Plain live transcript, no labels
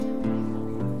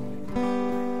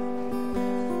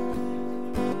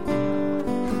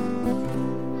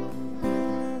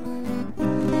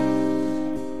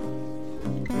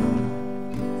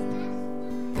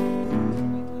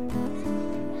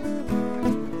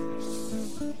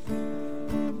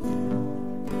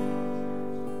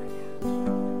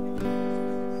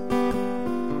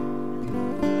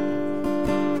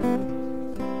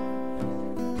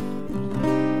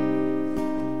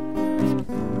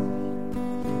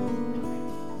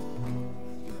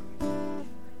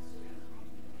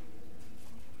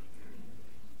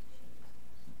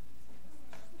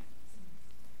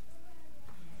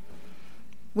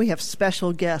we have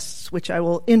special guests, which I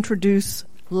will introduce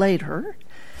later.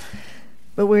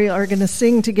 But we are going to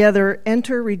sing together,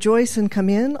 Enter, Rejoice, and Come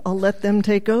In. I'll let them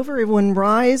take over. Everyone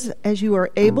rise as you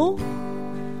are able.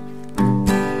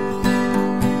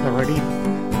 Y'all ready?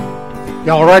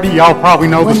 Y'all ready? Y'all probably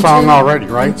know the song already,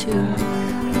 right?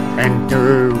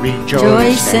 Enter,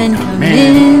 rejoice, and come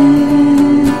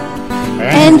in.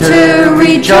 Enter,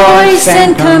 rejoice,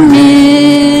 and come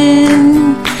in.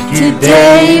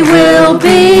 Today will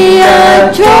be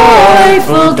a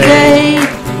joyful day.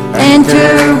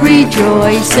 Enter,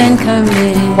 rejoice, and come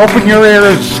in. Open your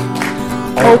ears.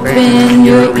 Open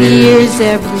your ears,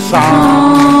 every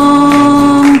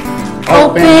song.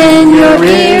 Open your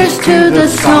ears to the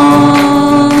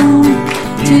song.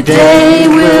 Today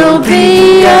will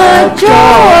be a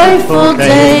joyful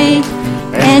day.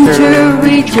 Enter,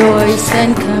 rejoice,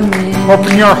 and come in.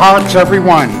 Open your hearts,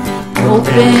 everyone.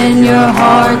 Open your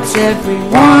hearts,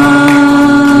 everyone.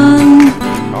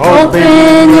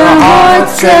 Open your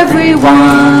hearts,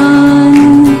 everyone.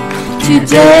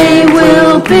 Today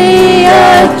will be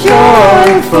a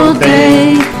joyful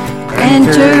day.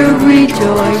 Enter,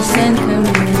 rejoice, and come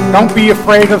in. Don't be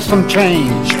afraid of some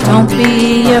change. Don't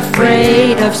be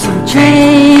afraid of some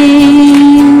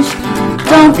change.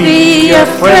 Don't be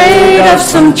afraid of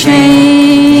some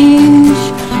change.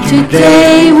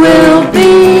 Today will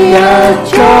be a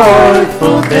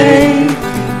joyful day.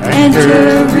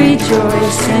 Enter,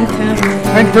 rejoice, and come in.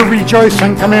 Enter, rejoice,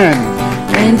 and come in.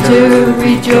 Enter,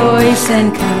 rejoice,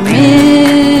 and come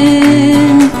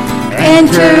in.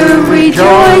 Enter,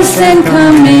 rejoice, and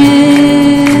come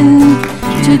in.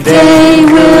 Today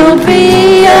will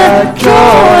be a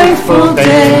joyful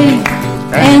day.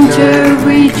 Enter,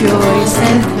 rejoice,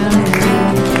 and come in.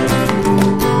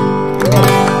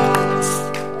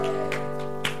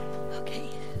 Okay.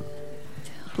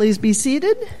 Please be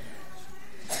seated.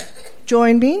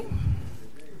 Join me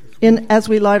in as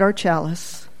we light our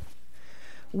chalice.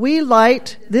 We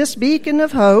light this beacon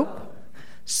of hope,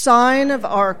 sign of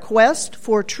our quest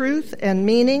for truth and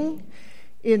meaning,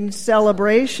 in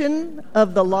celebration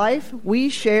of the life we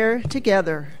share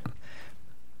together.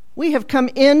 We have come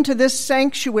into this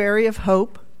sanctuary of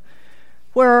hope,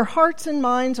 where our hearts and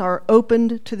minds are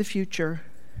opened to the future.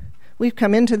 We've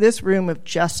come into this room of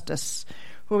justice,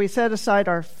 where we set aside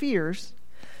our fears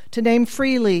to name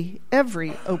freely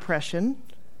every oppression.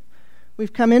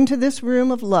 We've come into this room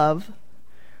of love,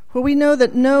 where we know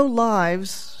that no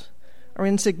lives are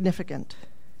insignificant.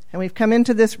 And we've come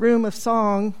into this room of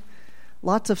song,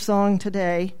 lots of song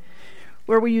today,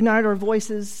 where we unite our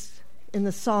voices in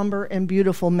the somber and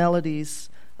beautiful melodies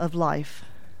of life.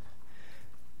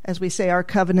 As we say our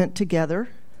covenant together,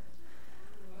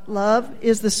 love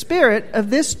is the spirit of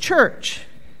this church,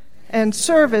 and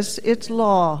service its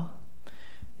law.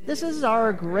 This is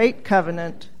our great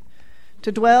covenant,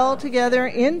 to dwell together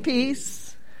in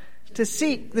peace, to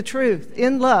seek the truth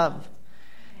in love,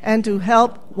 and to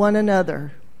help one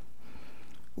another.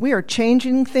 We are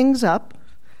changing things up.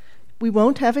 We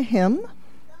won't have a hymn,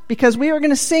 because we are going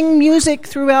to sing music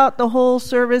throughout the whole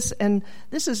service, and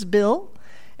this is Bill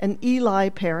and Eli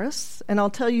Paris, and I'll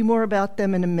tell you more about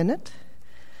them in a minute.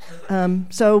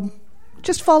 So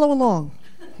just follow along.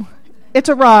 It's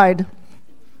a ride.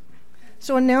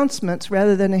 So announcements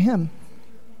rather than a hymn.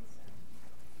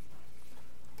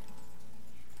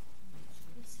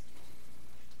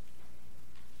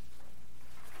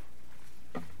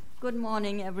 Good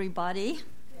morning, everybody.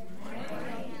 Good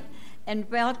morning. And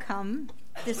welcome.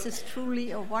 This is truly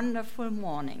a wonderful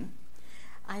morning.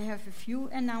 I have a few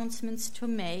announcements to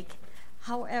make.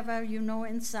 However, you know,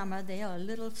 in summer they are a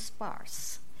little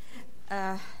sparse.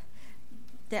 There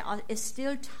is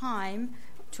still time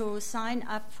to sign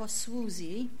up for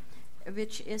SWUSI,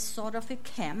 which is sort of a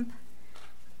camp.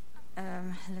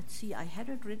 Let's see, I had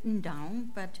it written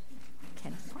down, but I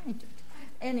can't find it.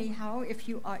 Anyhow, if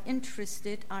you are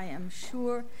interested, I am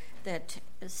sure that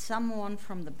someone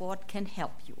from the board can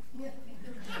help you.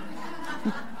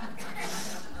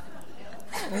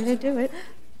 Way to do it.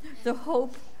 The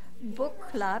Hope Book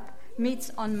Club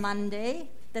meets on Monday,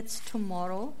 that's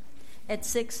tomorrow, at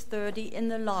 6:30 in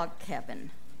the log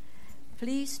cabin.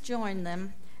 Please join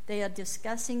them. They are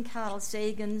discussing Carl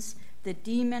Sagan's The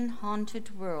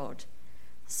Demon-Haunted World,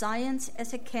 Science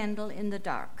as a Candle in the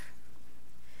Dark.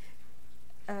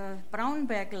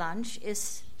 Braunberg lunch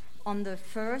is on the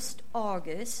 1st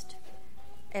August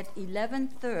at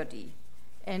 11:30,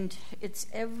 and it's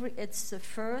the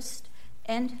first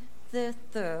and the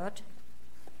third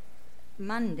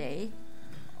Monday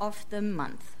of the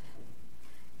month.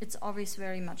 It's always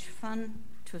very much fun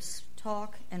to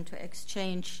talk and to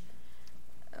exchange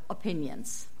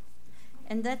opinions.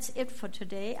 And that's it for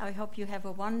today. I hope you have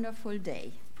a wonderful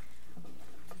day.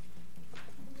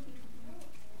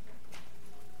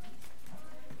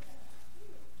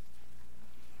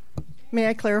 May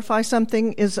I clarify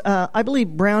something? I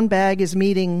believe Brown Bag is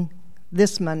meeting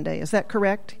this Monday. Is that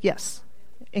correct? Yes,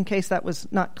 in case that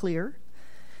was not clear.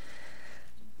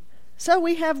 So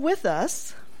we have with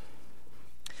us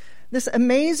this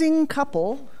amazing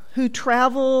couple who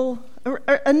travel,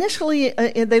 initially,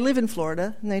 they live in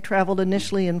Florida, and they traveled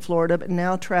initially in Florida, but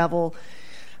now travel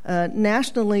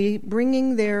nationally,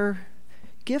 bringing their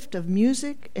gift of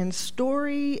music and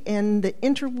story and the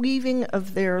interweaving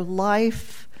of their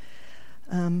life.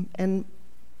 And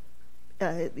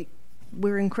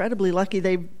we're incredibly lucky.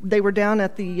 They were down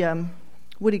at the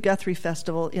Woody Guthrie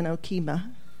Festival in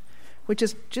Okemah, which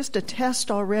is just a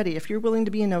test already. If you're willing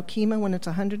to be in Okemah when it's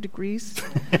 100 degrees,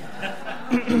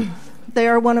 they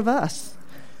are one of us.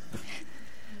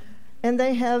 And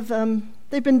they have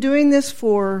they've been doing this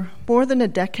for more than a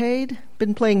decade,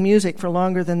 been playing music for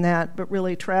longer than that, but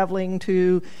really traveling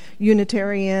to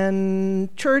Unitarian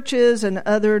churches and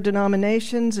other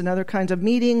denominations and other kinds of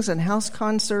meetings and house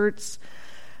concerts,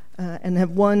 and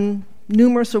have won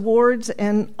numerous awards.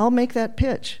 And I'll make that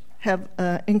pitch. Have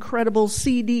incredible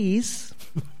CDs,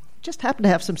 just happen to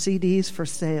have some CDs for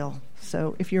sale.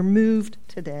 So if you're moved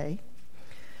today,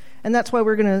 and that's why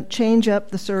we're going to change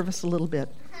up the service a little bit.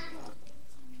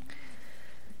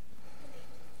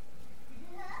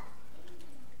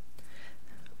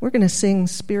 We're going to sing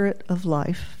Spirit of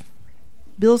Life.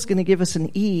 Bill's going to give us an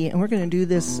E, and we're going to do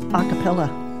this a cappella.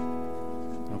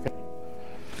 Okay.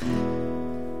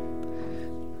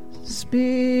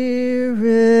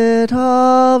 Spirit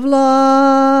of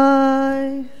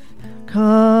life,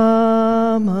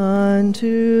 come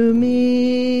unto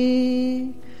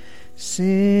me.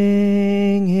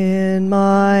 Sing in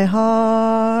my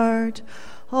heart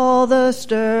all the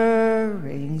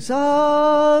stirrings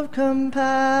of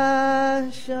compassion.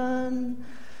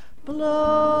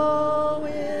 Blow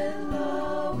in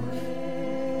the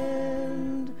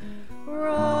wind,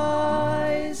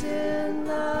 rise in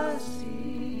the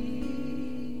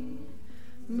sea,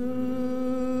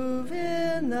 move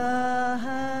in the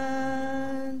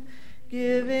hand,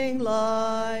 giving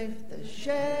life the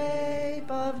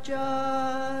shape of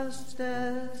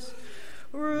justice.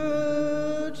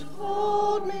 Root,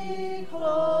 hold me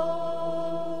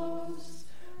close,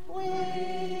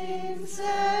 wings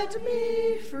set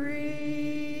me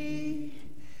free.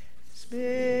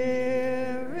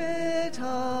 Spirit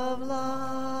of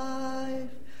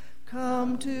life,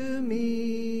 come to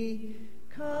me,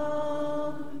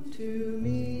 come to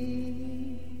me.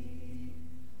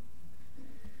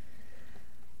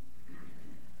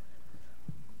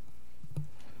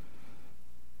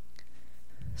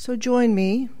 So join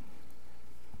me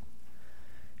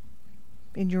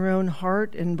in your own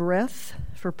heart and breath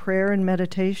for prayer and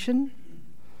meditation.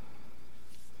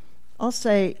 I'll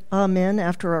say amen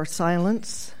after our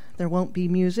silence. There won't be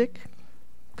music,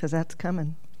 because that's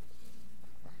coming.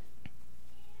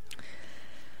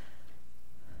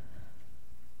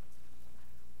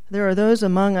 There are those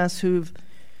among us who've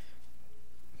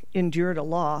endured a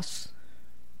loss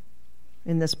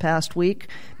in this past week.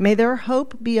 May their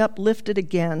hope be uplifted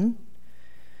again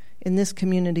in this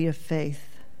community of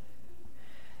faith.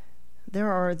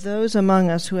 There are those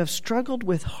among us who have struggled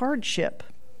with hardship.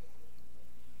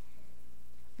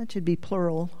 That should be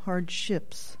plural,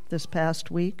 hardships, this past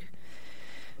week.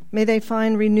 May they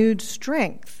find renewed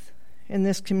strength in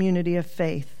this community of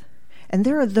faith. And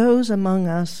there are those among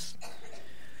us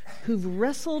who've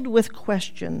wrestled with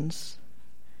questions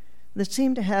that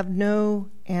seem to have no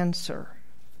answer.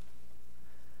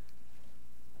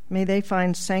 May they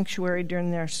find sanctuary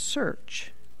during their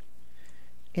search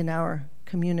in our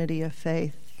community of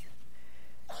faith.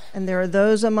 And there are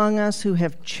those among us who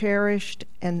have cherished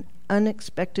an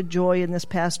unexpected joy in this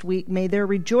past week. May their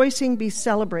rejoicing be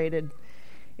celebrated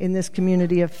in this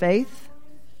community of faith.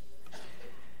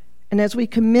 And as we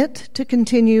commit to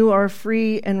continue our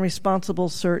free and responsible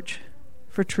search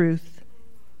for truth,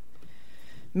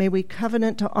 may we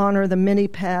covenant to honor the many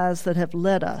paths that have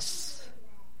led us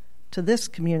to this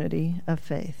community of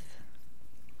faith.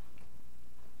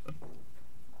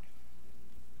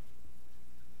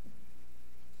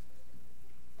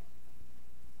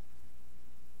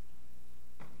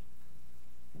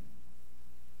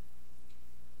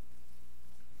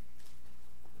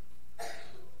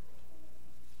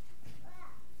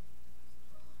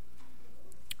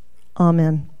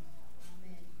 Amen.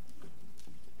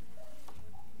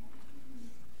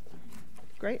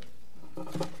 Great.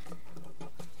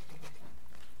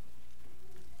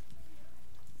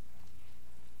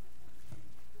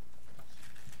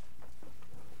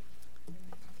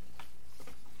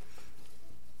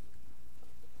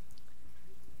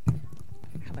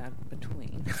 How about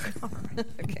between?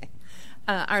 Okay.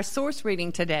 Our source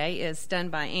reading today is done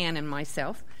by Anne and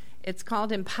myself. It's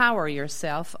called Empower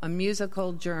Yourself, A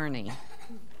Musical Journey.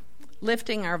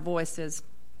 Lifting Our Voices,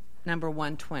 number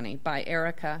 120, by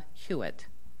Erica Hewitt.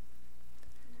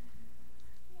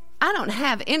 I don't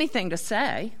have anything to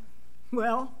say.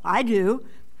 Well, I do.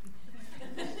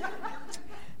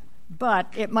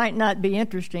 But it might not be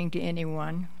interesting to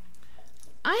anyone.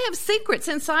 I have secrets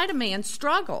inside of me and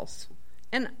struggles,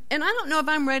 and I don't know if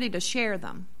I'm ready to share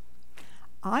them.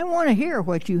 I want to hear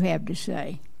what you have to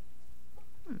say.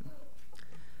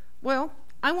 Well,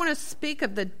 I want to speak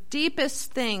of the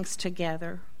deepest things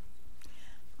together.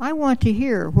 I want to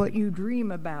hear what you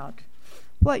dream about,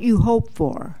 what you hope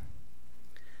for.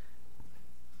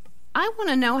 I want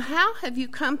to know, how have you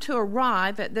come to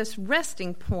arrive at this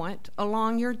resting point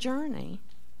along your journey?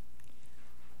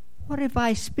 What if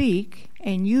I speak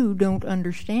and you don't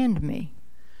understand me?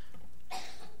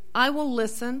 I will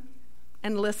listen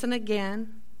and listen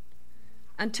again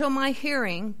until my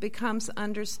hearing becomes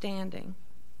understanding.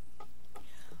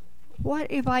 What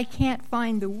if I can't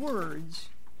find the words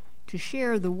to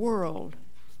share the world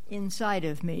inside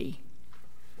of me?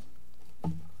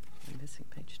 I'm missing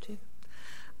page 2.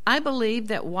 I believe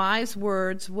that wise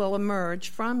words will emerge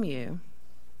from you.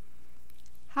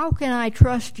 How can I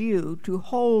trust you to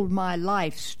hold my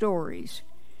life stories,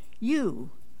 you,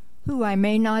 who I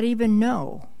may not even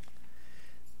know?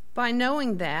 By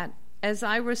knowing that, as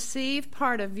I receive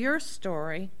part of your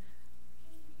story,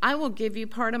 I will give you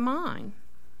part of mine.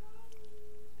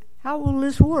 How will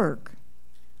this work?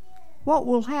 What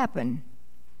will happen?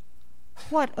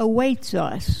 What awaits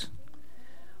us?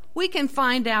 We can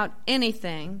find out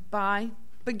anything by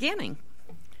beginning.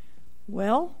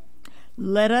 Well,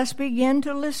 let us begin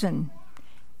to listen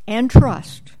and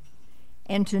trust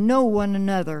and to know one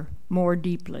another more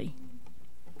deeply.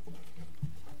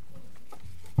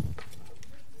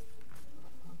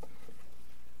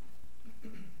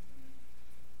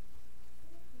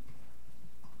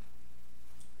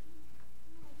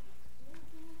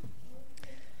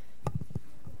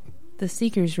 The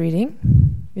Seeker's reading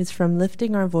is from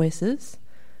Lifting Our Voices,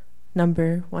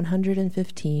 number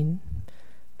 115,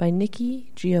 by Nikki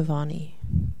Giovanni.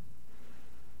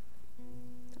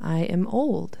 I am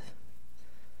old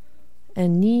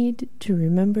and need to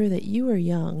remember that you are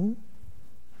young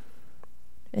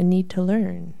and need to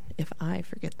learn if I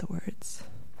forget the words.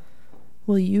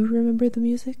 Will you remember the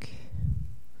music?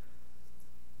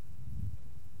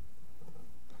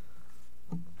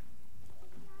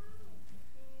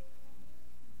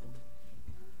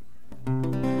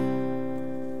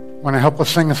 Want to help us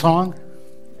sing a song?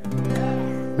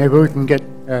 Maybe we can get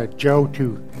Joe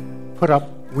to put up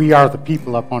We Are the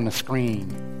People up on the screen.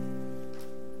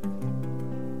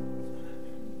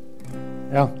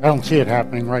 Well, I don't see it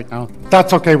happening right now.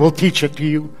 That's okay, we'll teach it to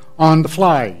you on the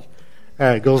fly.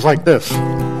 It goes like this.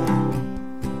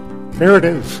 There it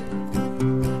is.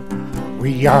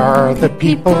 We are the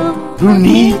people who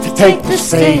need to take the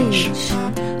stage.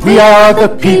 We are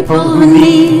the people who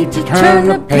need to turn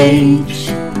the page.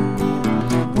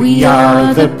 We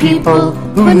are the people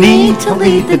who need to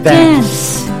lead the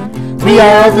dance. We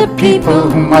are the people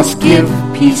who must give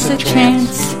peace a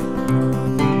chance.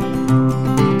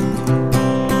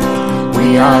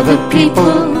 We are the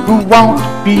people who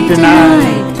won't be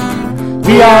denied.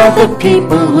 We are the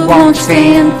people who won't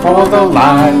stand for the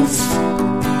lies.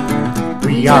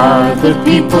 We are the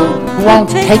people who won't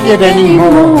take it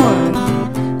anymore.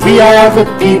 We are the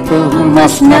people who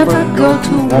must never go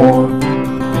to war.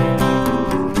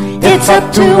 It's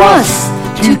up to us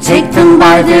to take them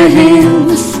by their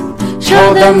hands,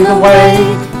 show them the way,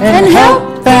 and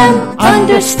help them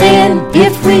understand.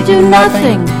 If we do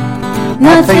nothing,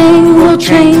 nothing will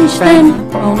change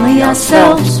then. Only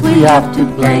ourselves we have to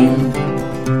blame.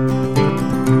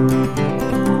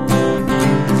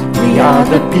 We are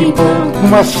the people who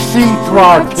must see through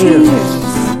our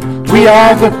tears. We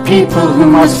are the people who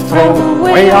must throw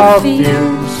away our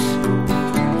fears.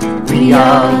 We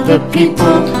are the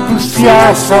people who see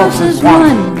ourselves as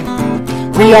one.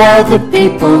 We are the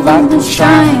people that will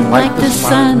shine like the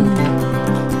sun.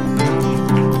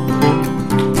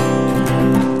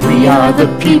 We are the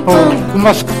people who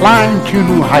must climb to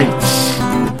new heights.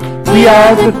 We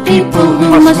are the people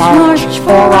who must march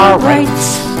for our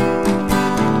rights.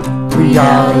 We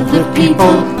are the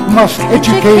people who must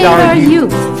educate our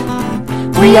youth.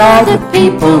 We are the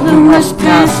people who must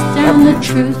pass down the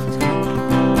truth.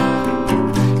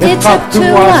 It's up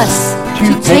to us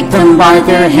to take them by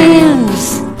their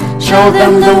hands, show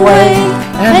them the way,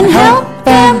 and help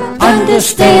them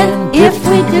understand. If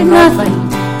we do nothing,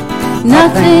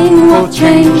 Nothing will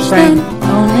change then,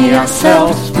 only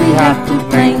ourselves we have to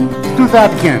blame. Do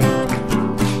that again.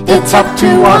 It's up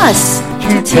to us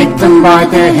to take them by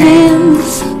their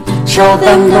hands, show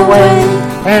them the way,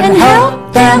 and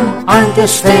help them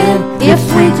understand. If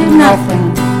we do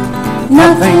nothing,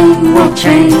 nothing will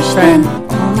change then,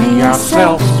 only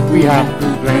ourselves we have to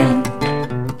blame.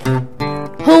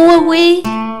 Who are we?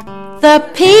 The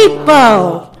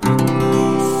people.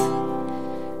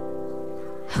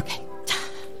 Okay.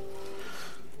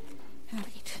 All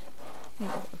right.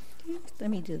 Let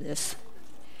me do this.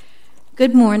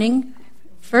 Good morning.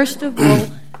 First of all,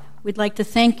 we'd like to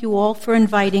thank you all for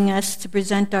inviting us to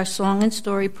present our song and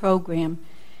story program,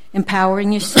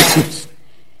 Empowering Yourselves.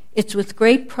 It's with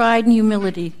great pride and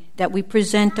humility that we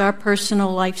present our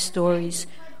personal life stories,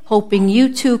 hoping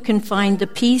you too can find the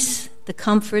peace, the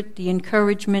comfort, the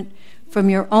encouragement from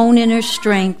your own inner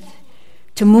strength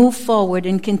to move forward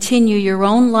and continue your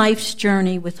own life's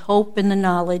journey with hope and the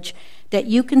knowledge that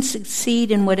you can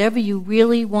succeed in whatever you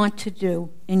really want to do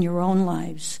in your own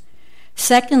lives.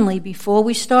 Secondly, before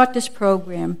we start this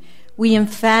program, we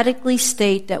emphatically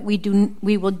state that we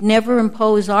will never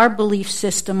impose our belief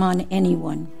system on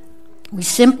anyone. We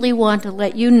simply want to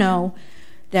let you know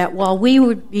that while we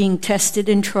were being tested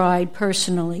and tried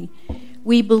personally,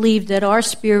 we believe that our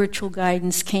spiritual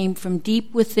guidance came from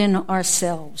deep within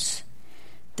ourselves.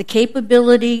 The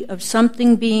capability of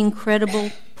something being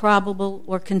credible, probable,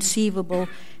 or conceivable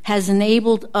has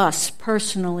enabled us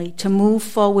personally to move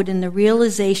forward in the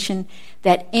realization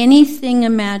that anything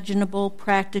imaginable,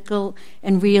 practical,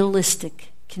 and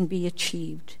realistic can be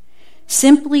achieved.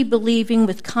 Simply believing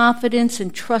with confidence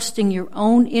and trusting your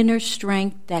own inner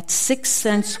strength, that sixth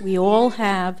sense we all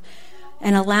have,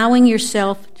 and allowing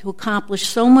yourself to accomplish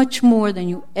so much more than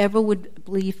you ever would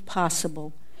believe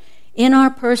possible. In our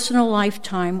personal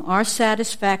lifetime, our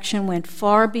satisfaction went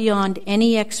far beyond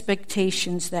any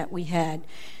expectations that we had,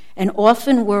 and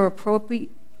often were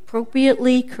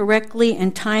appropriately, correctly,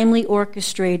 and timely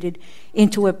orchestrated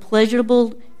into a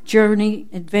pleasurable journey,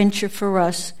 adventure for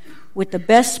us, with the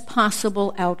best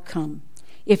possible outcome.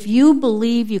 If you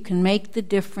believe you can make the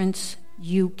difference,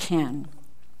 you can.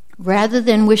 Rather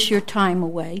than wish your time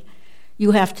away,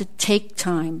 you have to take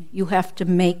time. You have to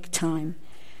make time.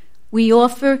 We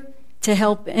offer to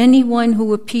help anyone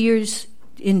who appears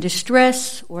in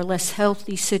distress or less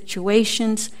healthy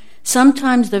situations.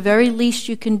 Sometimes the very least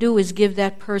you can do is give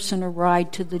that person a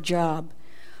ride to the job.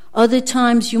 Other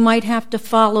times you might have to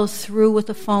follow through with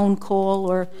a phone call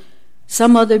or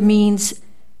some other means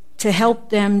to help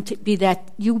them to be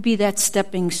that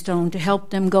stepping stone to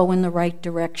help them go in the right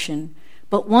direction.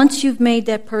 But once you've made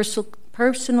that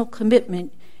personal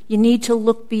commitment, you need to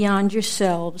look beyond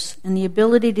yourselves, and the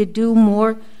ability to do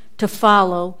more to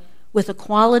follow with a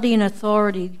quality and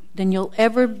authority than you'll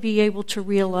ever be able to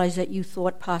realize that you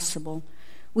thought possible.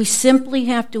 We simply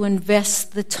have to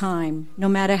invest the time. No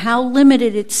matter how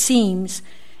limited it seems,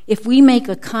 if we make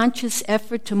a conscious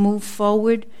effort to move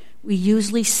forward, we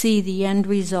usually see the end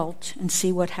result and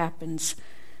see what happens.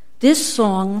 This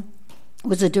song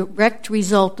was a direct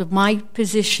result of my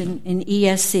position in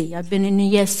ESC. I've been in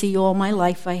ESC all my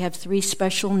life. I have 3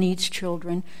 special needs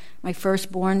children. My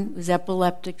firstborn was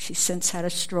epileptic. She's since had a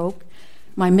stroke.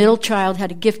 My middle child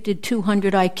had a gifted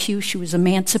 200 IQ. She was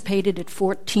emancipated at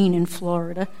 14 in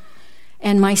Florida.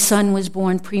 And my son was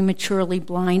born prematurely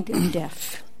blind and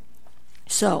deaf.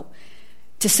 So,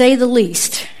 to say the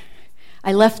least,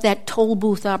 I left that toll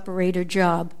booth operator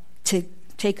job to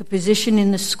take a position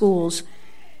in the schools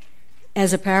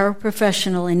as a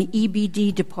paraprofessional in the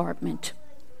EBD department.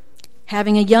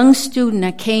 Having a young student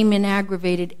that came in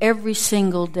aggravated every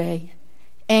single day,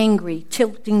 angry,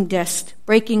 tilting desks,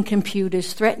 breaking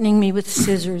computers, threatening me with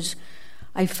scissors,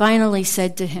 I finally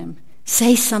said to him,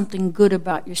 "Say something good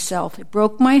about yourself." It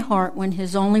broke my heart when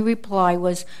his only reply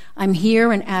was, "I'm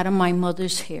here and out of my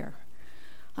mother's hair."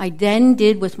 I then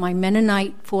did what my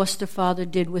Mennonite foster father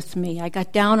did with me. I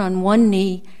got down on one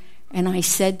knee and I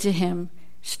said to him,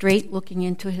 straight looking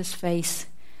into his face,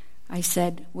 I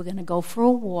said, "We're going to go for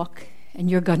a walk and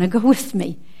you're going to go with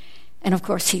me." And of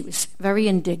course he was very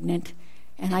indignant.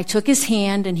 And I took his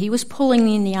hand and he was pulling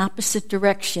me in the opposite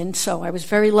direction. So I was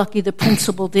very lucky the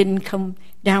principal didn't come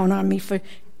down on me for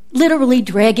literally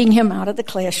dragging him out of the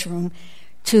classroom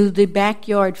to the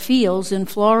backyard fields in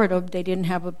Florida. They didn't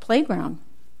have a playground.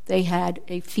 They had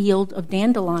a field of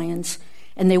dandelions,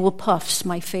 and they were puffs,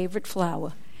 my favorite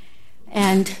flower.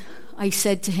 And I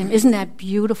said to him, "Isn't that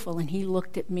beautiful?" And he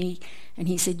looked at me, and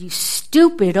he said, "You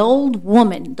stupid old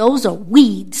woman, those are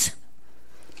weeds."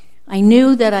 I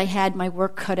knew that I had my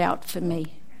work cut out for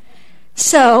me.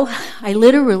 So I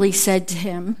literally said to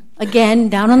him, again,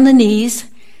 down on the knees.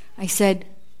 I said,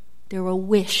 "They're a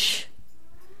wish."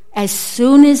 As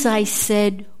soon as I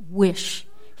said wish,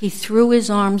 he threw his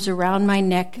arms around my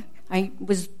neck. I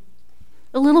was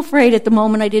a little afraid at the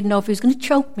moment. I didn't know if he was going to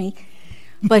choke me.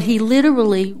 But he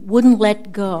literally wouldn't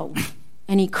let go,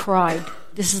 and he cried.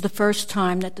 This is the first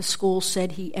time that the school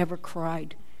said he ever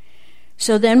cried.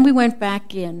 So then we went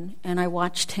back in, and I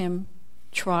watched him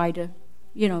try to,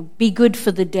 be good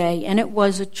for the day, and it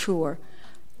was a chore.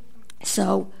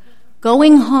 So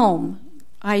going home,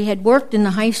 I had worked in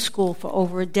the high school for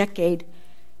over a decade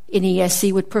in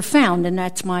ESC with Profound, and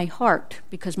that's my heart,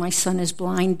 because my son is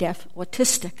blind, deaf,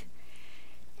 autistic.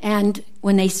 And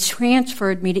when they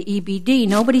transferred me to EBD,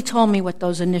 nobody told me what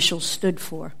those initials stood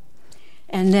for.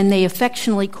 And then they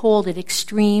affectionately called it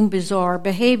Extreme Bizarre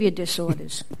Behavior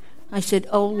Disorders. I said,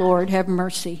 "Oh, Lord, have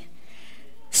mercy."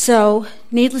 So,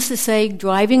 needless to say,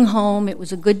 driving home, it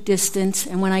was a good distance,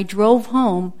 and when I drove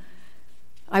home,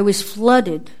 I was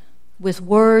flooded with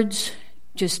words,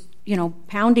 just,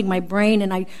 pounding my brain,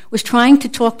 and I was trying to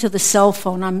talk to the cell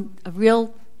phone. I'm a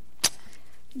real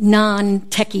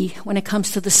non-techie when it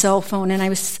comes to the cell phone, and I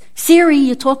was, "Siri,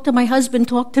 you talk to my husband,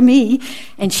 talk to me,"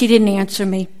 and she didn't answer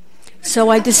me. So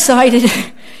I decided,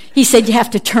 he said, "You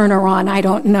have to turn her on," I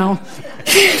don't know.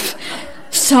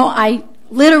 So I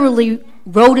literally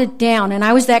wrote it down, and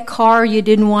I was that car you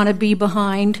didn't want to be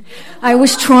behind. I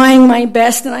was trying my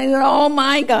best, and I said, "Oh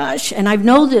my gosh." And I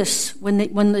know this, when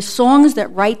the songs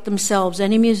that write themselves,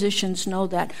 any musicians know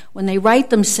that, when they write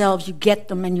themselves, you get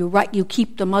them and you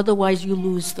keep them, otherwise you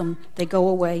lose them. They go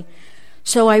away.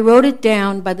 So I wrote it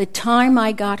down. By the time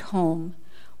I got home,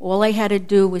 all I had to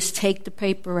do was take the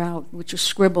paper out, which was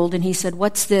scribbled, and he said,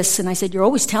 "What's this?" And I said, "You're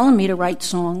always telling me to write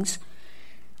songs."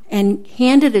 And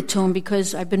handed it to him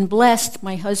because I've been blessed.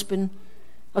 My husband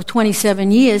of 27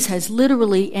 years has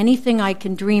literally anything I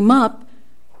can dream up.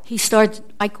 He starts,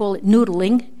 I call it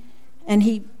noodling, and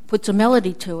he puts a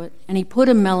melody to it. And he put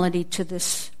a melody to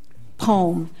this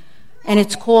poem, and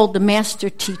it's called The Master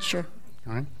Teacher.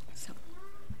 All right.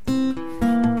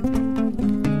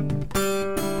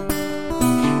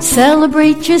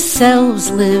 Celebrate yourselves,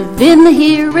 live in the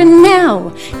here and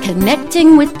now,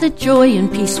 connecting with the joy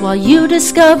and peace while you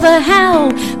discover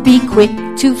how. Be quick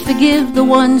to forgive the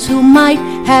ones who might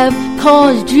have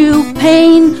caused you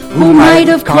pain, who might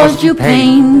have caused you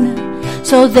pain,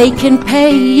 so they can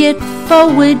pay it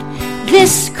forward.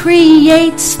 This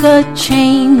creates the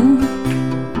chain.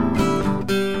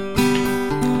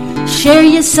 Share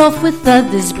yourself with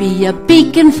others, be a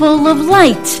beacon full of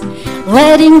light,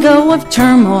 letting go of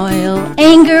turmoil,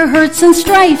 anger, hurts, and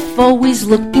strife, always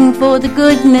looking for the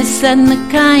goodness and the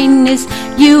kindness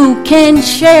you can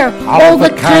share. All the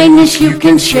kindness you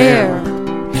can share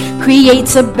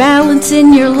creates a balance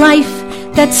in your life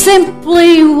that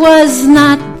simply was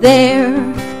not there.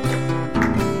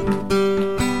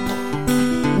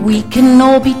 We can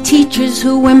all be teachers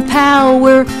who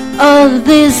empower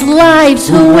others' lives,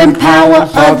 who empower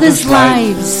others'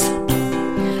 lives.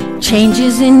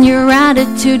 Changes in your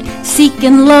attitude,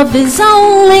 seeking love is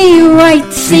only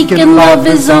right, seeking love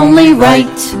is only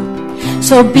right.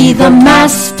 So be the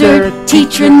master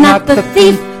teacher, not the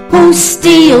thief who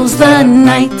steals the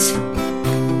night.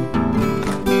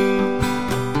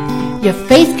 Your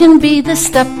faith can be the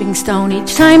stepping stone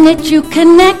each time that you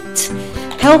connect,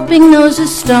 helping those who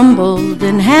stumbled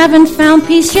and haven't found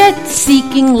peace yet,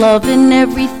 seeking love in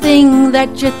everything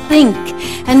that you think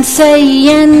and say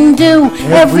and do.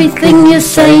 Everything you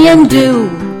say and do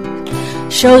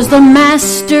shows the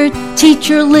master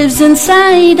teacher lives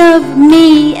inside of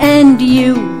me and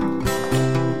you.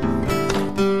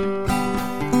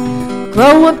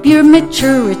 Grow up your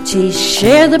maturity,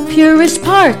 share the purest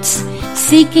parts,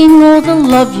 seeking all the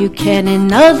love you can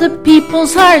in other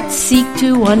people's hearts. Seek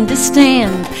to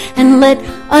understand and let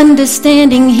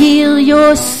understanding heal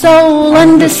your soul.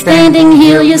 Understanding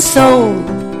heal your soul.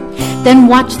 Then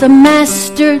watch the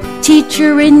master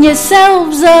teacher in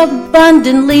yourselves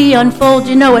abundantly unfold.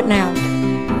 You know it now.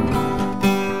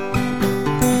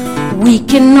 We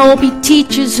can all be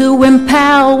teachers who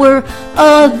empower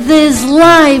others'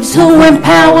 lives, who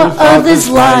empower others'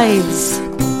 lives.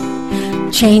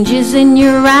 Changes in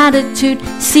your attitude,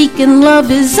 seeking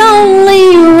love is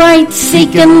only right,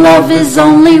 seeking love is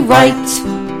only right.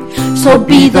 So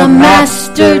be the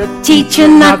master teacher,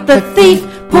 not the thief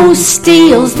who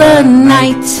steals the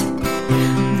night.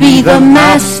 Be the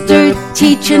master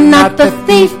teacher, not the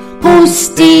thief who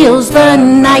steals the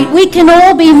night. We can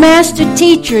all be master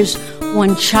teachers,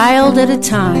 one child at a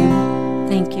time.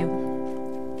 Thank you.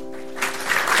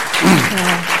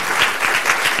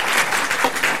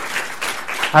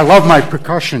 I love my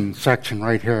percussion section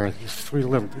right here. These three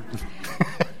little.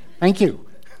 Thank you.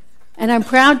 And I'm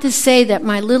proud to say that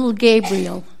my little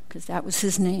Gabriel, because that was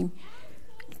his name,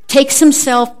 takes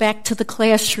himself back to the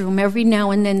classroom every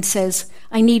now and then, says,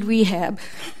 I need rehab.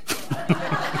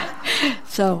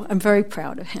 So I'm very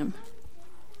proud of him.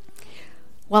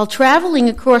 While traveling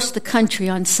across the country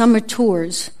on summer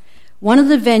tours, one of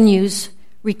the venues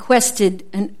requested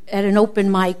at an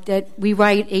open mic that we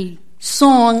write a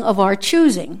song of our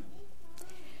choosing.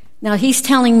 Now, he's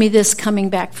telling me this coming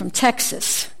back from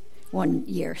Texas one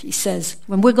year. He says,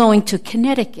 when we're going to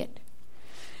Connecticut.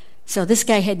 So this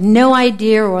guy had no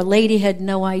idea, or a lady had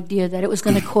no idea, that it was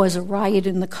going to cause a riot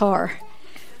in the car.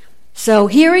 So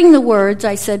hearing the words,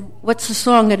 I said, what's the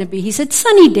song going to be? He said,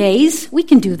 Sunny Days. We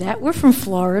can do that. We're from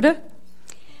Florida.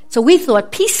 So we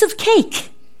thought, piece of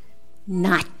cake.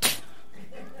 Not.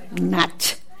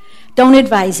 Don't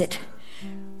advise it.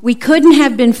 We couldn't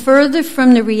have been further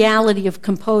from the reality of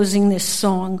composing this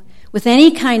song with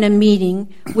any kind of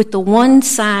meaning with the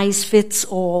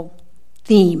one-size-fits-all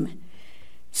theme,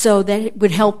 so that it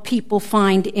would help people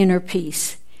find inner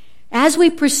peace. As we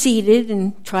proceeded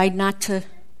and tried not to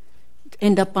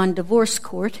end up on divorce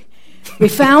court, we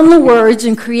found the words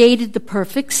and created the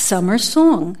perfect summer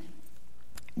song.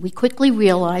 We quickly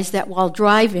realized that while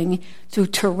driving through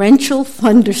torrential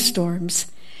thunderstorms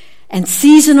and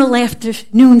seasonal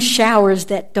afternoon showers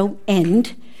that don't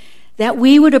end, that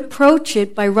we would approach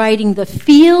it by writing the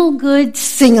feel-good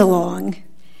sing-along.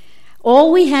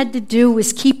 All we had to do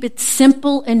was keep it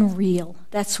simple and real.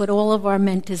 That's what all of our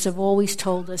mentors have always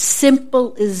told us.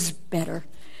 Simple is better.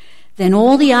 Then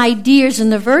all the ideas in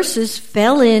the verses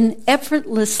fell in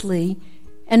effortlessly,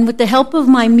 and with the help of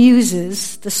my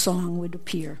muses, the song would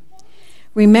appear.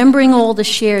 Remembering all the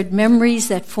shared memories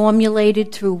that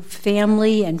formulated through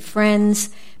family and friends,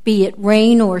 be it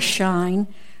rain or shine,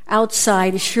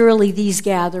 outside, surely these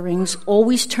gatherings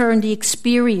always turn the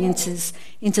experiences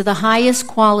into the highest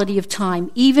quality of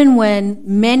time, even when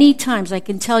many times, I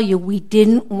can tell you, we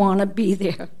didn't want to be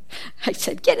there. I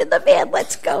said, get in the van,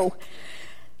 let's go.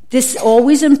 This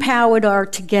always empowered our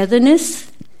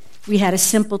togetherness. We had a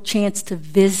simple chance to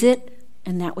visit,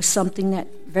 and that was something that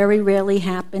very rarely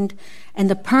happened. And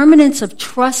the permanence of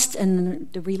trust and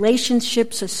the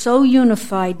relationships are so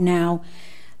unified now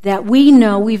that we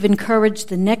know we've encouraged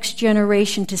the next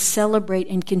generation to celebrate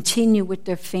and continue with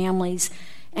their families.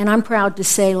 And I'm proud to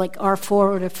say, like, our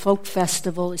Florida Folk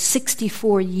Festival is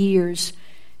 64 years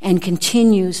and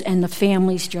continues, and the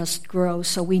families just grow.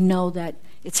 So we know that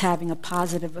it's having a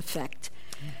positive effect.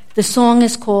 The song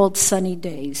is called Sunny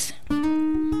Days.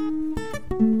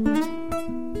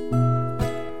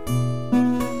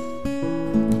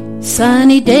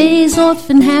 Sunny days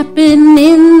often happen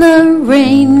in the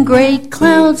rain. Gray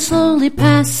clouds slowly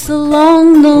pass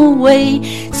along the way.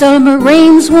 Summer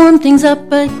rains warm things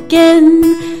up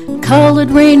again.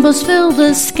 Colored rainbows fill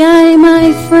the sky,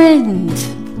 my friend.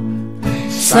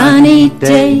 Sunny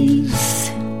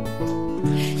days.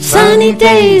 Sunny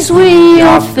days we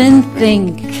often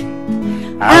think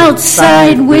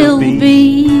outside will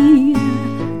be.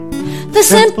 The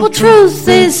simple truth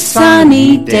is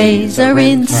sunny days are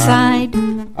inside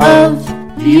of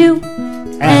you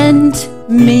and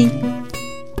me.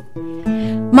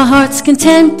 My heart's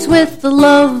content with the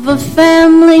love of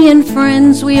family and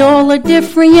friends. We all are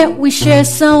different, yet we share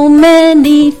so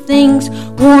many things.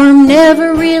 Warm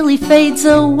never really fades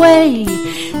away.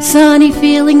 Sunny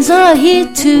feelings are here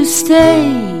to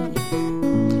stay.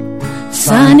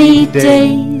 Sunny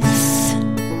days.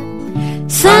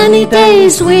 Sunny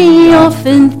days we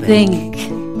often think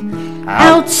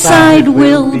outside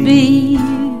will be.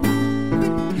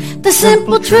 The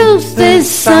simple truth is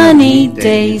sunny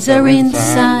days are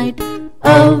inside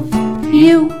of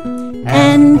you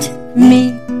and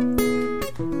me.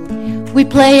 We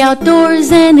play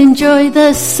outdoors and enjoy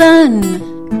the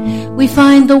sun. We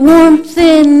find the warmth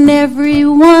in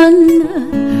everyone.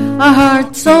 Our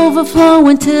hearts overflow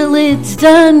until it's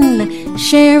done.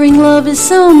 Sharing love is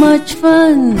so much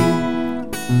fun.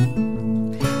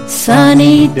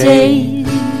 Sunny days.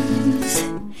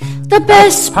 The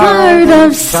best part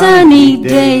of sunny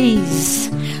days,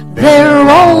 they're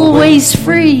always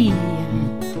free.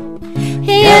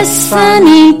 Yes,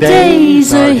 sunny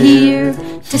days are here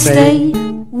to stay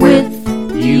with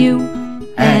you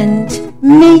and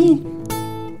me.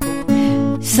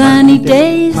 Sunny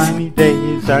days. Sunny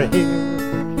days are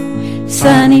here.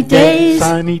 Sunny days.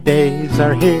 Sunny days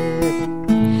are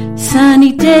here.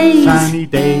 Sunny days. Sunny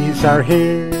days are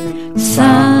here.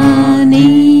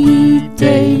 Sunny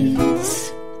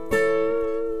days.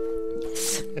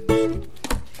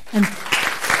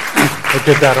 I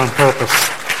did that on purpose.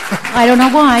 I don't know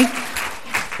why.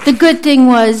 The good thing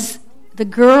was the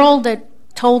girl that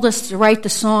told us to write the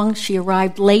song, she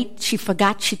arrived late. She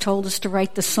forgot she told us to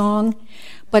write the song.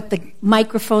 But the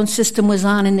microphone system was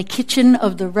on in the kitchen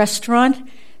of the restaurant,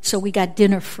 so we got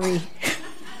dinner free.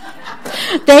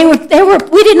 We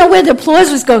didn't know where the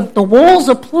applause was going. The walls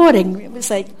applauding. It was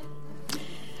like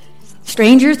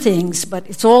stranger things, but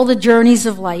it's all the journeys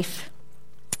of life.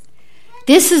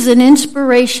 This is an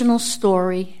inspirational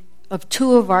story of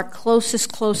two of our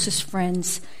closest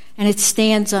friends, and it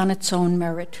stands on its own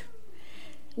merit.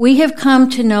 We have come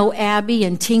to know Abby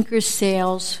and Tinker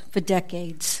Sales for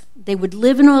decades. They would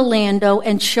live in Orlando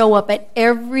and show up at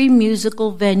every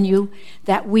musical venue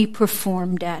that we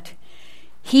performed at.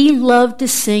 He loved to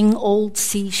sing old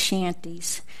sea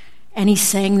shanties, and he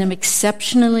sang them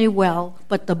exceptionally well,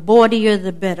 but the bawdier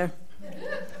the better.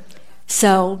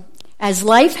 So, as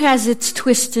life has its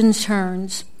twists and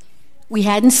turns, we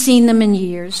hadn't seen them in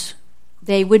years.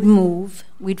 They would move.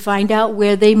 We'd find out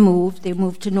where they moved. They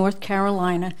moved to North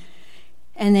Carolina.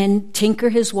 And then Tinker,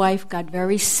 his wife, got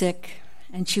very sick,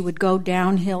 and she would go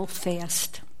downhill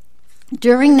fast.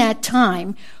 During that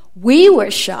time, we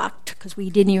were shocked, because we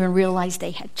didn't even realize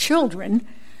they had children.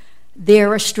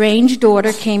 Their estranged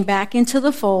daughter came back into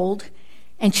the fold,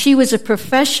 and she was a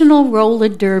professional roller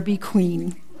derby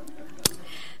queen.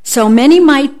 So many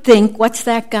might think, what's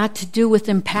that got to do with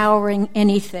empowering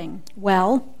anything?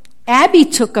 Well, Abby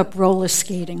took up roller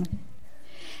skating,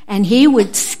 and he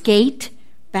would skate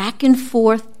back and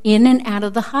forth in and out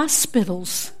of the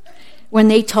hospitals. When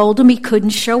they told him he couldn't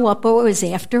show up or it was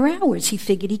after hours, he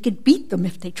figured he could beat them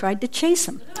if they tried to chase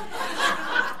him.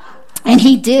 And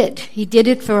he did. He did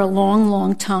it for a long,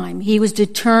 long time. He was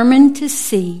determined to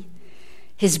see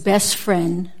his best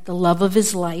friend, the love of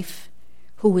his life,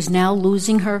 who was now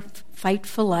losing her fight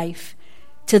for life,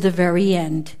 to the very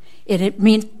end. It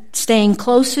meant staying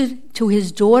closer to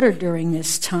his daughter during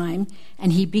this time,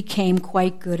 and he became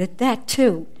quite good at that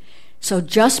too. So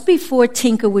just before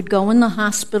Tinker would go in the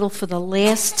hospital for the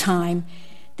last time,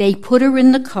 they put her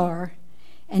in the car,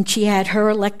 and she had her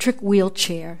electric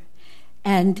wheelchair,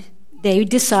 and they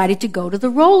decided to go to the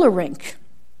roller rink.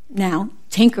 Now,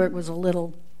 Tinker was a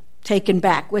little taken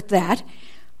back with that.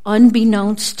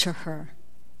 Unbeknownst to her,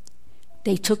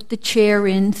 they took the chair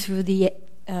in through the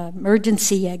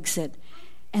emergency exit,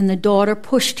 and the daughter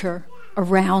pushed her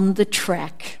around the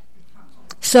track.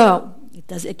 So,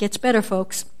 it gets better,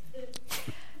 folks.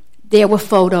 There were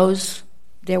photos,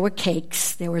 there were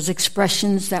cakes, there was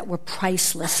expressions that were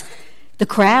priceless. The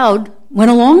crowd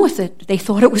went along with it. They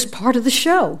thought it was part of the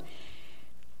show.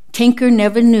 Tinker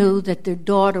never knew that their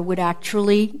daughter would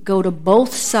actually go to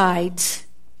both sides,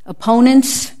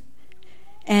 opponents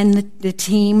and the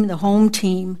team, the home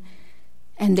team,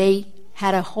 and they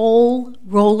had a whole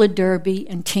roller derby,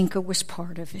 and Tinker was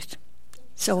part of it.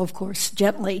 So, of course,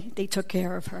 gently, they took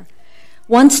care of her.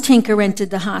 Once Tinker entered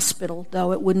the hospital,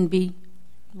 though, it wouldn't be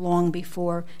long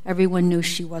before everyone knew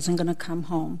she wasn't going to come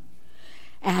home.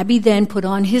 Abby then put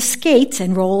on his skates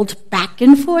and rolled back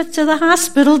and forth to the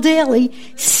hospital daily,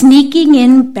 sneaking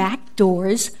in back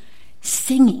doors,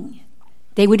 singing.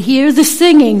 They would hear the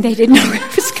singing. They didn't know where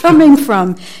it was coming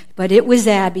from, but it was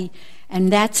Abby,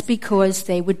 and that's because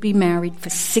they would be married for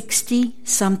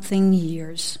 60-something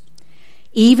years.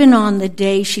 Even on the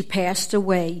day she passed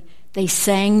away, they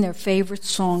sang their favorite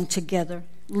song together,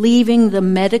 leaving the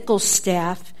medical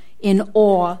staff in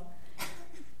awe,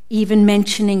 even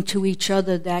mentioning to each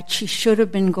other that she should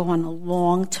have been gone a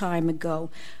long time ago,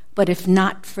 but if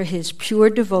not for his pure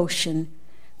devotion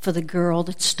for the girl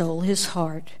that stole his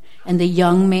heart and the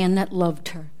young man that loved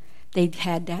her, they'd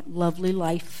had that lovely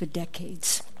life for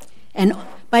decades. And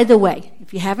by the way,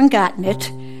 if you haven't gotten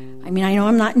it, I know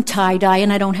I'm not in tie-dye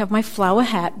and I don't have my flower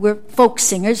hat. We're folk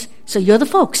singers, so you're the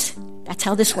folks. That's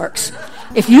how this works.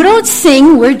 If you don't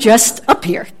sing, we're just up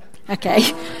here, okay?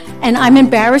 And I'm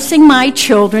embarrassing my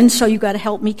children, so you got to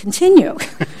help me continue.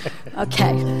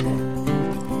 Okay.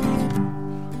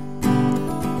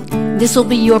 This will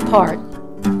be your part.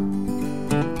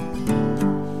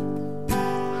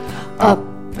 Up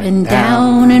and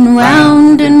down and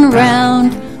round and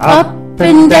round, up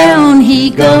and down he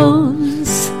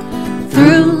goes,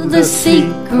 through the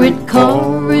secret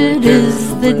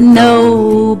corridors that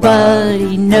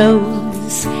nobody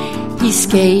knows. He's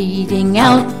skating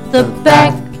out the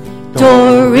back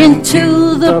door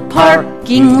into the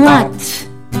parking lot.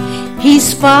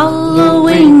 He's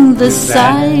following the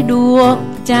sidewalk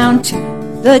down to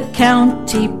the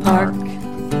county park.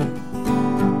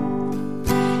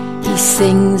 He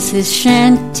sings his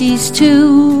shanties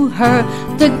to her,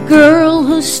 the girl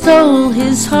who stole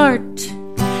his heart.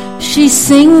 She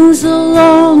sings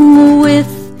along with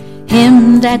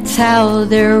him, that's how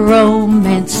their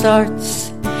romance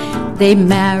starts. They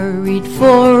married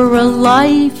for a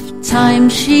lifetime,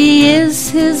 she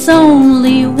is his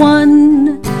only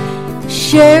one,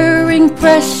 sharing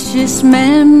precious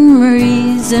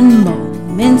memories and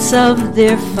moments of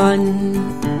their fun.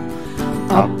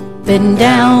 Up and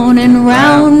down and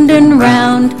round,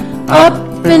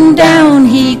 up and down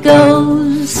he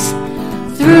goes,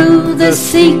 through the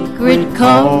secret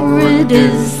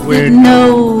corridors that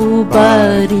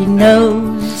nobody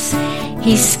knows.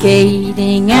 He's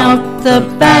skating out the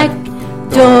back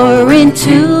door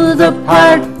into the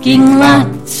parking lot.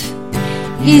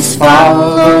 He's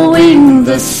following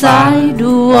the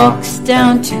sidewalks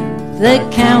down to the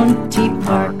county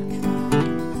park.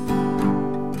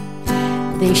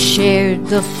 They shared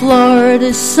the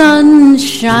Florida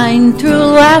sunshine through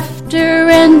laughter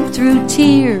and through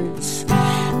tears.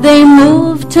 They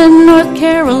moved to North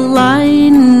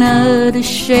Carolina to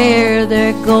share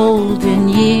their golden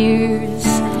years.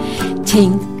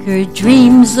 Tinker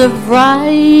dreams of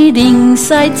riding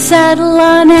side saddle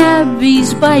on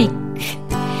Abby's bike,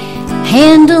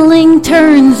 handling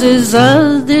turns as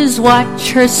others watch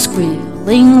her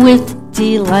squealing with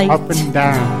delight. Up and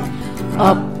down,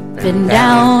 up and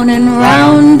down and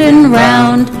round,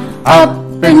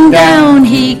 up and down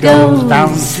he goes,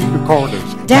 down secret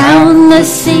corridors, down the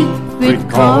secret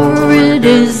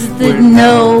corridors that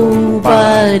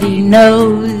nobody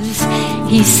knows.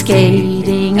 He's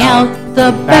skating out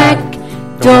the back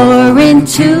door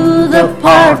into the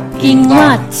parking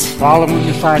lot.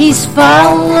 He's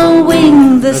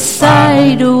following the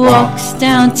sidewalks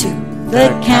down to the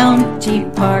county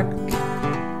park.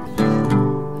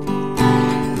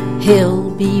 He'll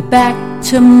be back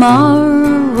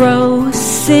tomorrow,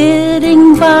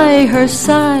 sitting by her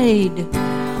side,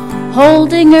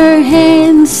 holding her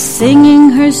hand,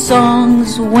 singing her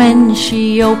songs when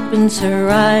she opens her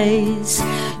eyes.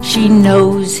 She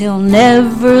knows he'll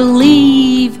never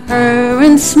leave her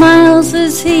and smiles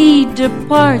as he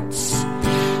departs.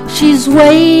 She's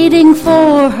waiting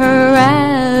for her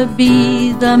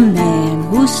Abby, the man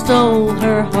who stole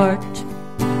her heart.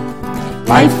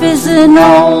 Life isn't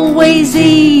always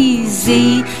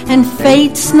easy, and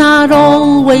fate's not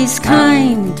always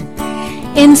kind.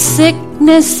 In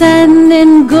sickness and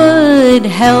in good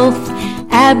health,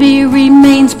 Abby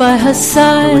remains by her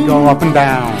side. We go up and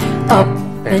down, up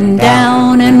and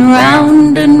down and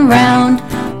round,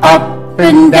 up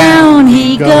and down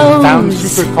he goes, down the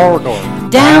secret corridor,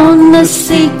 down the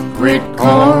secret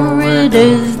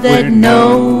corridors that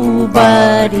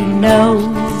nobody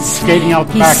knows. Skating out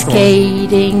the He's back door.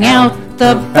 skating out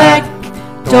the back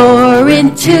door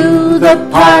into the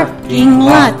parking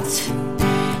lot.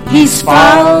 He's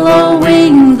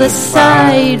following the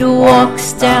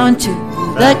sidewalks down to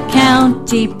the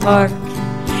county park.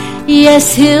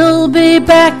 Yes, he'll be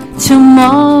back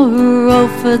tomorrow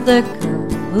for the girl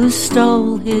who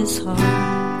stole his heart.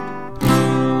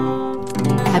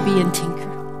 Abby and Tinker.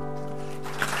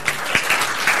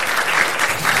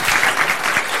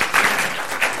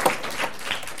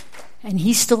 And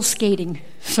he's still skating.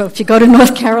 So if you go to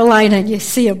North Carolina and you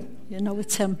see him, you know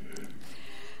it's him.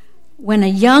 When a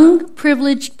young,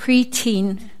 privileged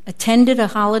preteen attended a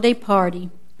holiday party,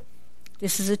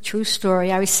 this is a true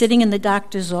story. I was sitting in the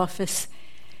doctor's office,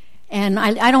 and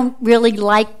I don't really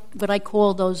like what I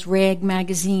call those rag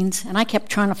magazines, and I kept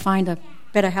trying to find a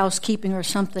Better Housekeeping or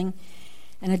something.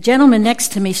 And a gentleman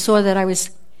next to me saw that I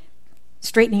was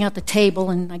straightening out the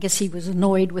table, and I guess he was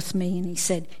annoyed with me, and he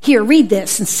said, "Here, read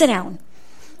this and sit down."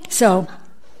 So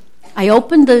I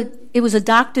opened it was a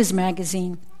doctor's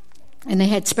magazine, and they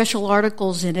had special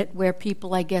articles in it where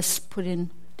people, I guess, put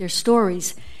in their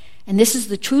stories. And this is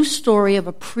the true story of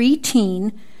a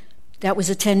preteen that was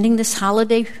attending this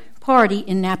holiday party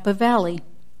in Napa Valley.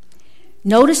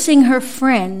 Noticing her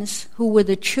friends, who were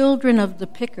the children of the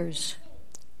pickers,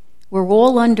 were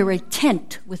all under a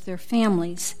tent with their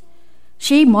families,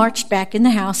 she marched back in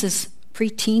the house, as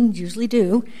preteens usually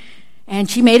do, and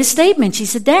she made a statement. She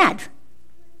said, "Dad,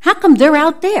 how come they're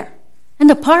out there and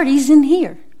the party's in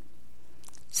here?"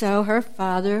 So her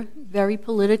father, very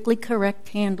politically correct,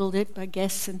 handled it, I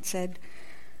guess, and said,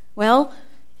 "Well,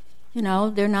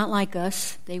 they're not like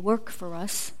us. They work for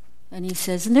us." And he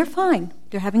says, "And they're fine.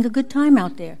 They're having a good time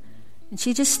out there." And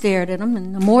she just stared at him,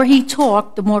 and the more he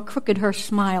talked, the more crooked her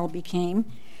smile became.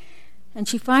 And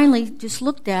she finally just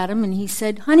looked at him, and he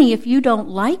said, "Honey, if you don't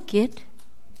like it,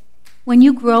 when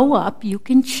you grow up, you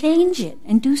can change it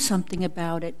and do something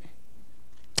about it."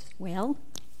 Well,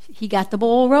 he got the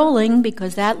ball rolling,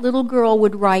 because that little girl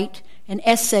would write an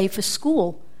essay for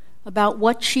school about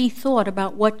what she thought,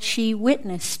 about what she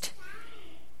witnessed.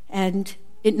 And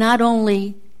it not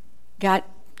only got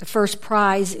the first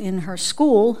prize in her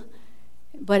school,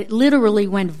 but it literally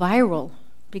went viral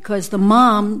because the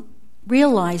mom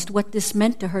realized what this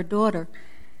meant to her daughter.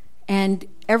 And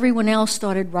everyone else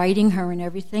started writing her and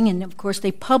everything, and of course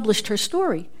they published her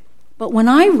story. But when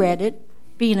I read it,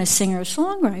 being a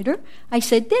singer-songwriter, I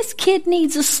said, this kid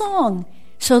needs a song,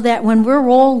 so that when we're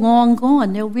all long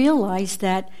gone, they'll realize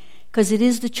that, because it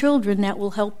is the children that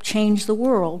will help change the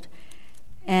world.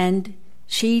 And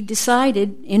she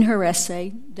decided in her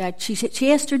essay that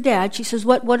she asked her dad, she says,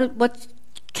 what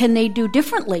can they do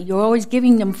differently? You're always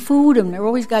giving them food, and they're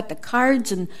always got the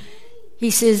cards. And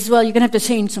he says, well, you're going to have to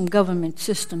change some government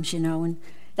systems, and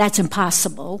that's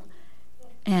impossible.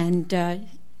 And,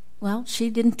 well, she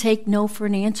didn't take no for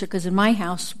an answer, because in my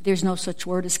house, there's no such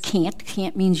word as can't.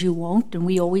 Can't means you won't, and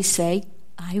we always say,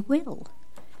 I will.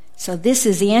 So this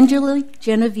is Angela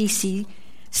Genovese,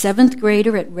 7th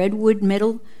grader at Redwood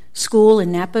Middle School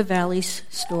in Napa Valley's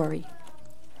story.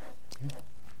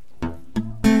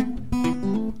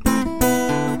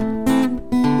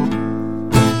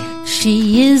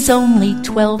 She is only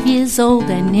 12 years old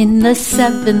and in the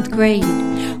 7th grade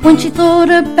when she thought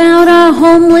about our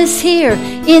homeless here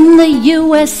in the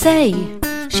USA.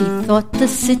 She thought the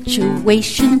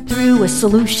situation through, a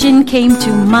solution came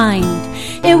to mind.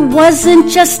 It wasn't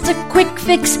just a quick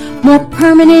fix, more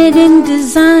permanent in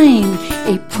design.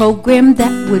 A program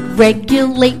that would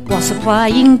regulate while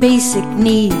supplying basic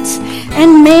needs,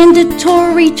 and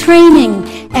mandatory training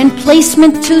and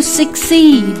placement to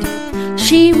succeed.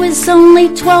 She was only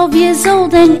 12 years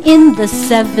old and in the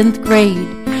 7th grade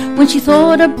when she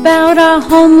thought about our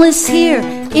homeless here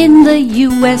in the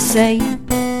USA.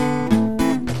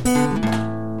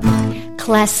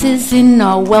 Classes in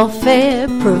our welfare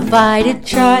provided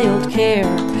child care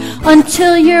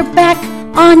until you're back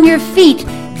on your feet.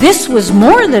 This was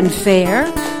more than fair.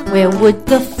 Where would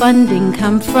the funding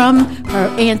come from? Her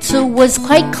answer was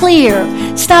quite clear.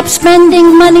 Stop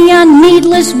spending money on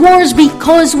needless wars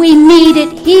because we need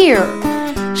it here.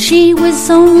 She was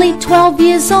only 12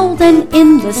 years old and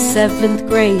in the 7th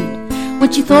grade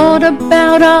when she thought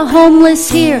about our homeless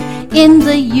here in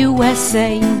the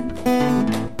USA.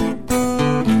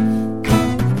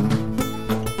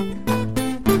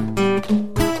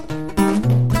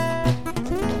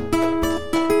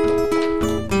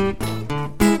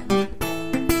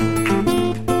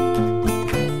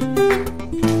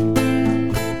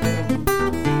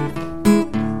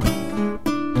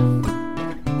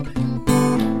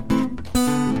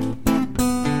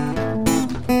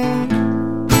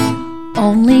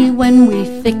 Only when we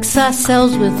fix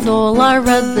ourselves with all our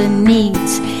other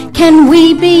needs can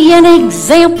we be an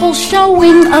example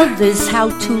showing others how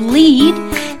to lead.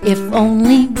 If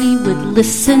only we would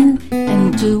listen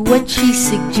and do what she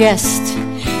suggests,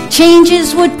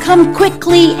 changes would come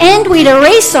quickly and we'd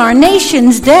erase our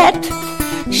nation's debt.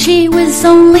 She was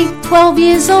only 12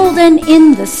 years old and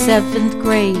in the 7th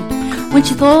grade when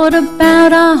she thought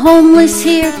about our homeless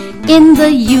here in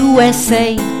the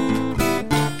USA.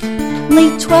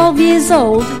 Only 12 years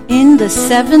old in the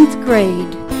 7th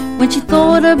grade when she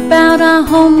thought about our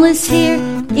homeless here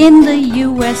in the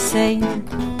USA.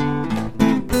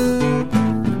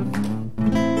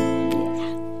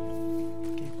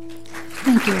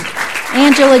 Thank you.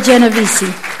 Angela Genovese.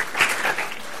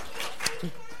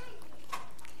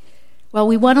 Well,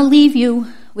 we want to leave you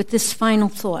with this final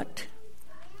thought.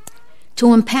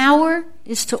 To empower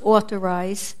is to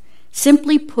authorize.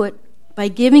 Simply put, by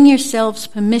giving yourselves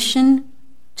permission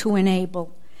to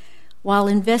enable, while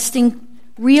investing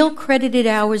real credited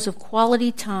hours of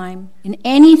quality time in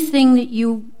anything that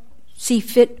you see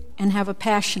fit and have a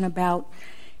passion about,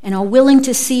 and are willing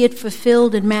to see it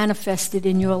fulfilled and manifested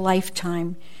in your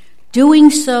lifetime. Doing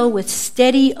so with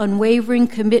steady, unwavering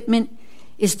commitment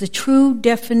is the true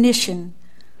definition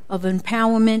of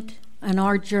empowerment on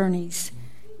our journeys.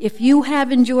 If you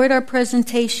have enjoyed our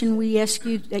presentation, we ask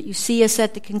you that you see us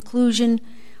at the conclusion.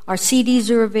 Our CDs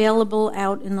are available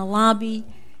out in the lobby,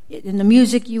 and the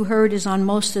music you heard is on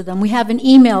most of them. We have an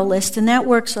email list, and that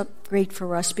works up great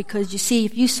for us because, you see,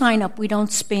 if you sign up, we don't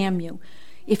spam you.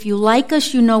 If you like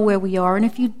us, you know where we are, and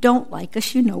if you don't like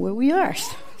us, you know where we are.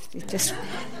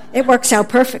 It works out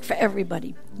perfect for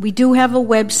everybody. We do have a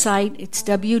website. It's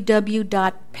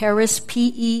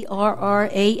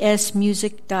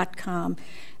www.perrasmusic.com.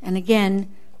 And again,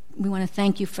 we want to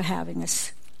thank you for having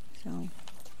us. So,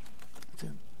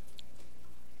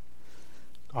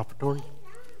 offertory.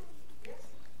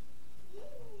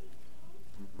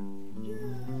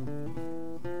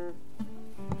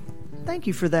 Thank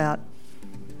you for that.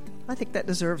 I think that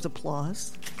deserves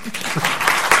applause.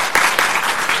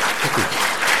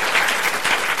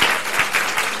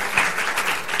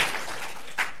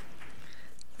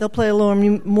 They'll play a little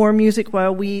more music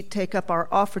while we take up our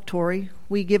offertory.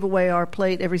 We give away our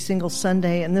plate every single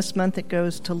Sunday, and this month it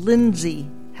goes to Lindsay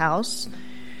House,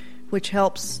 which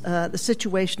helps the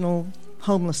situational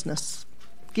homelessness.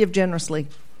 Give generously.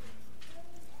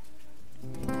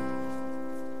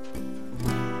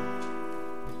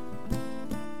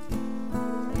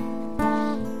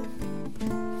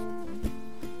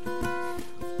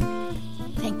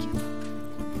 Thank you.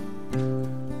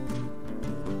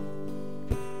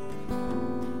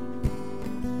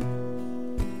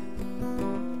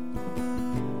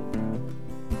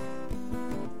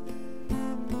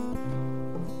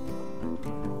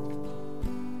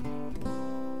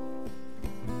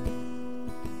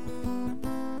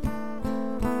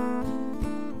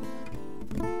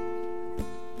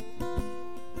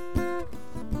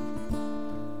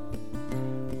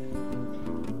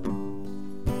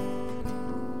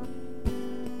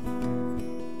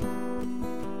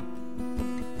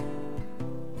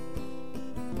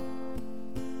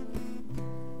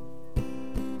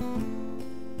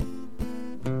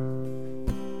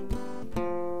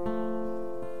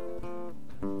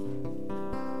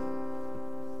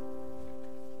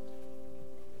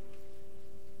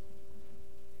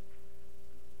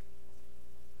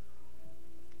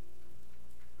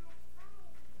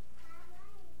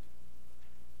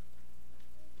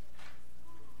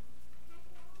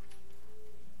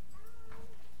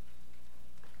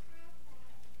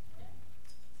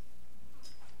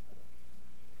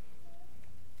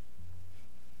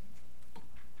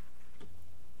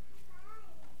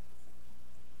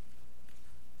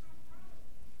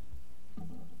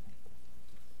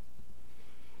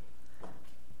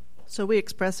 So we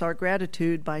express our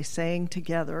gratitude by saying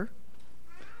together,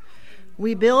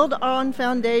 we build on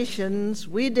foundations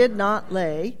we did not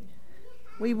lay.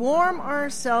 We warm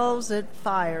ourselves at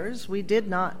fires we did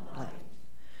not light.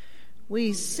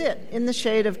 We sit in the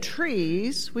shade of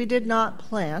trees we did not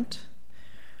plant.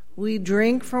 We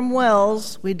drink from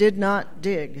wells we did not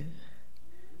dig.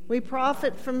 We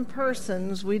profit from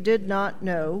persons we did not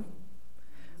know.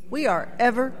 We are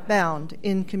ever bound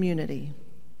in community.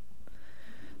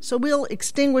 So we'll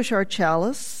extinguish our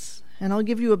chalice, and I'll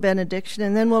give you a benediction,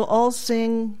 and then we'll all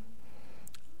sing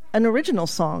an original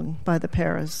song by the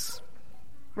Paras,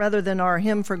 rather than our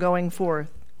hymn for going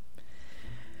forth.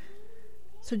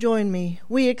 So join me.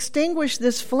 We extinguish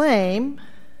this flame,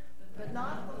 but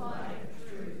not the light of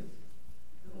truth,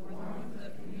 the warmth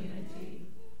of community,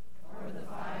 or the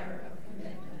fire of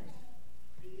commitment.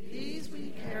 These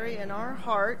we carry in our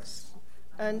hearts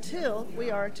until we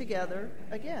are together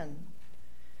again.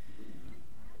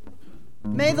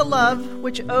 May the love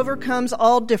which overcomes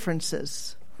all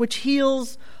differences, which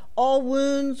heals all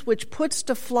wounds, which puts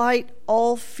to flight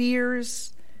all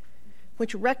fears,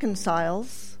 which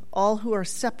reconciles all who are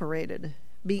separated,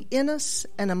 be in us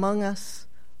and among us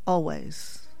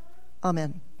always.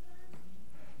 Amen.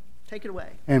 Take it away.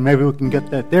 And maybe we can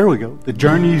get that. There we go. The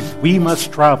journeys we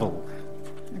must travel.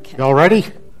 Okay. Y'all ready?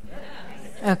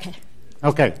 Okay.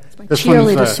 Okay. It's my This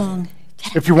cheerleader one's, song.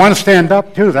 if you want to stand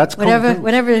up too, that's cool.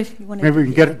 Whatever you want to. Maybe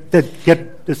we can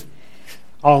get this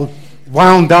all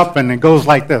wound up, and it goes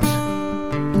like this.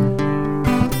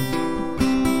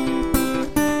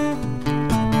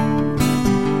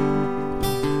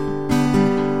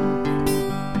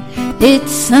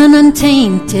 It's an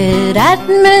untainted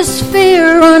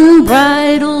atmosphere,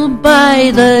 unbridled by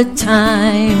the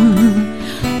time.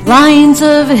 Lines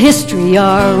of history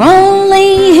are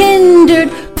only hindered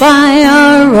by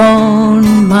our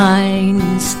own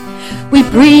minds. We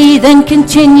breathe and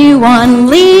continue on,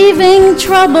 leaving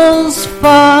troubles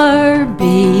far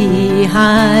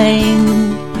behind.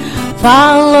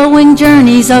 Following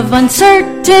journeys of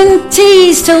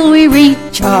uncertainties till we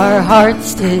reach our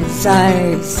heart's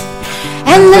desires.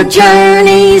 And the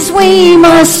journeys we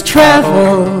must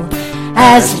travel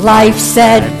as life's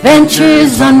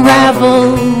adventures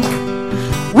unravel.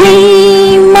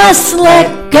 We must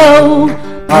let go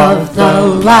of the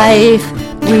life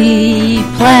we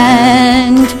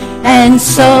planned, and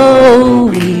so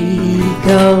we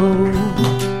go.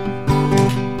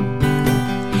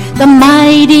 The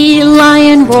mighty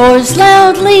lion roars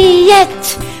loudly, yet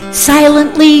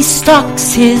silently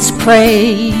stalks his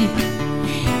prey.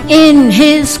 In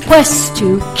his quest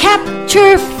to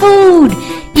capture food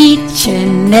each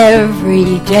and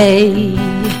every day,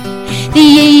 the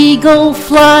eagle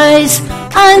flies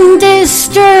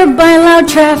undisturbed by loud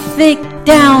traffic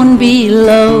down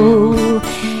below,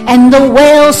 and the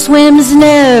whale swims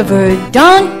never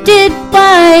daunted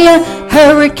by a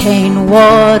hurricane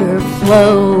water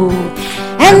flow.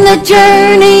 And the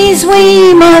journeys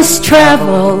we must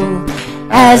travel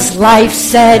as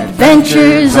life's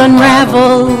adventures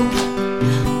unravel.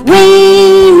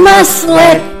 We must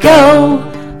let go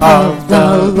of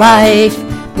the life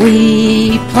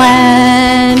we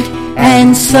planned,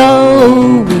 and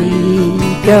so we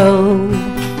go.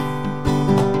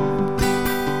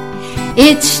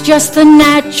 It's just a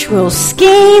natural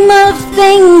scheme of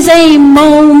things, a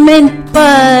moment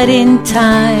but in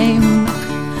time.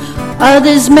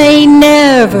 Others may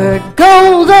never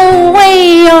go the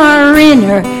way our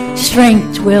inner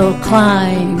strength will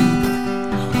climb.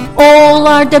 All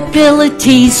our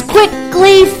debilities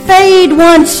quickly fade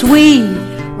once we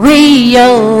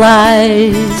realize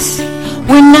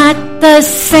we're not the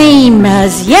same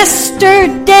as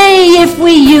yesterday if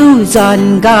we use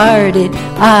unguarded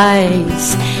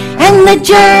eyes. And the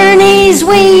journeys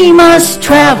we must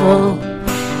travel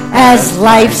as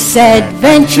life's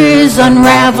adventures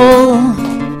unravel,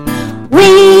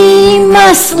 we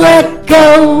must let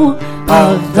go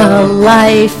of the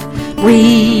life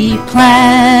we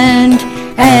planned,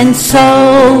 and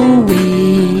so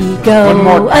we go. One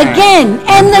more time. Again.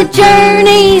 And the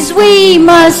journeys we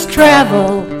must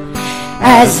travel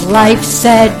as life's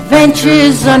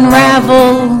adventures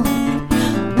unravel,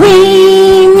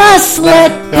 we must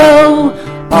let go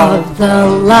of the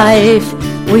life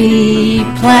we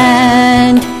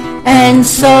planned, and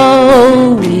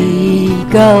so we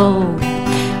go,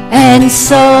 and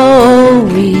so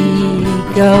we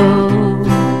go.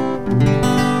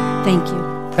 Thank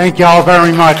you. Thank you all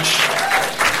very much.